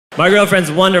My girlfriend's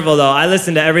wonderful, though. I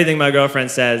listen to everything my girlfriend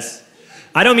says.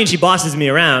 I don't mean she bosses me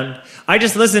around. I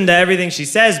just listen to everything she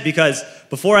says because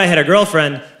before I had a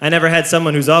girlfriend, I never had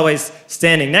someone who's always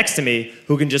standing next to me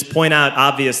who can just point out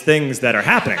obvious things that are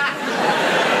happening.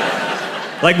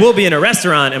 Like, we'll be in a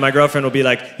restaurant and my girlfriend will be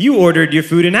like, you ordered your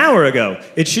food an hour ago.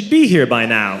 It should be here by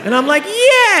now. And I'm like,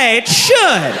 yeah, it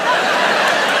should.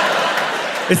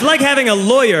 It's like having a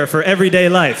lawyer for everyday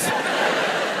life.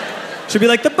 She'll be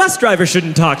like, the bus driver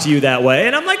shouldn't talk to you that way.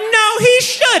 And I'm like, no, he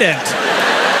shouldn't.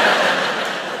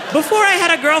 Before I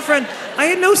had a girlfriend, I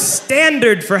had no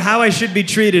standard for how I should be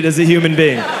treated as a human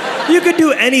being. You could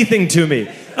do anything to me.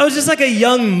 I was just like a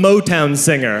young Motown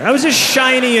singer. I was just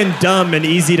shiny and dumb and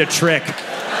easy to trick.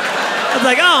 I was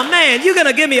like, oh man, you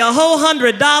gonna give me a whole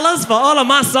 $100 for all of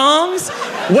my songs?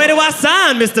 Where do I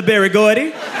sign, Mr. Berry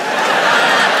Gordy?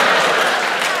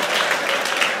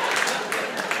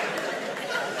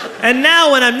 And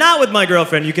now when I'm not with my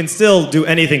girlfriend, you can still do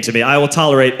anything to me. I will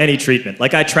tolerate any treatment.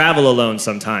 Like I travel alone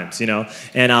sometimes, you know,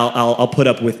 and I'll put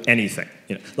up with anything.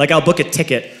 You know, like I'll book a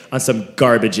ticket on some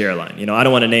garbage airline. You know, I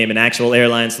don't want to name an actual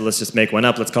airline, so let's just make one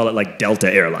up. Let's call it like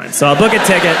Delta Airlines. So I'll book a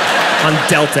ticket on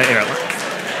Delta Airlines.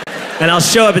 And I'll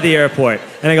show up at the airport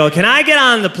and I go, can I get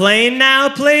on the plane now,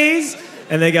 please?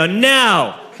 And they go,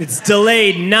 no, it's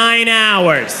delayed 9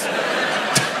 hours.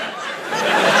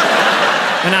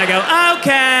 And I go,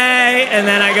 okay, and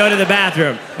then I go to the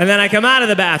bathroom. And then I come out of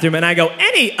the bathroom and I go,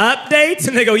 any updates?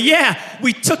 And they go, yeah,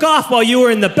 we took off while you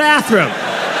were in the bathroom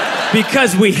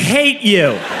because we hate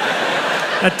you.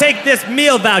 Now take this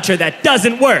meal voucher that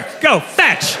doesn't work. Go,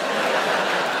 fetch.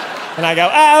 And I go,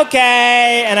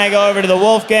 okay, and I go over to the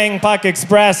Wolfgang Puck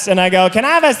Express and I go, can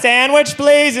I have a sandwich,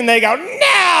 please? And they go,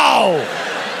 no!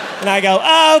 And I go,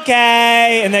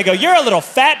 okay. And they go, you're a little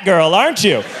fat girl, aren't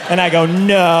you? And I go,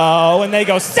 no. And they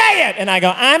go, say it. And I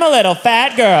go, I'm a little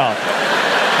fat girl.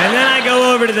 And then I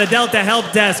go over to the Delta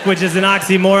Help Desk, which is an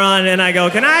oxymoron, and I go,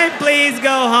 can I please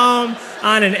go home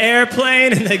on an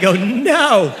airplane? And they go,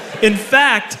 no. In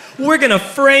fact, we're gonna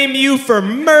frame you for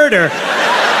murder.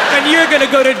 And you're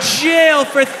gonna go to jail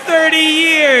for 30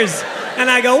 years. And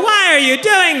I go, why are you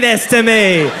doing this to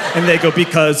me? And they go,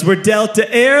 because we're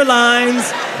Delta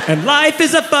Airlines, and life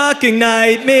is a fucking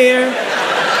nightmare.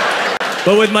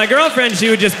 But with my girlfriend, she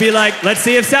would just be like, let's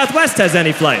see if Southwest has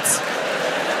any flights.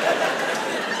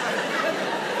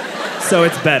 So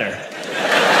it's better.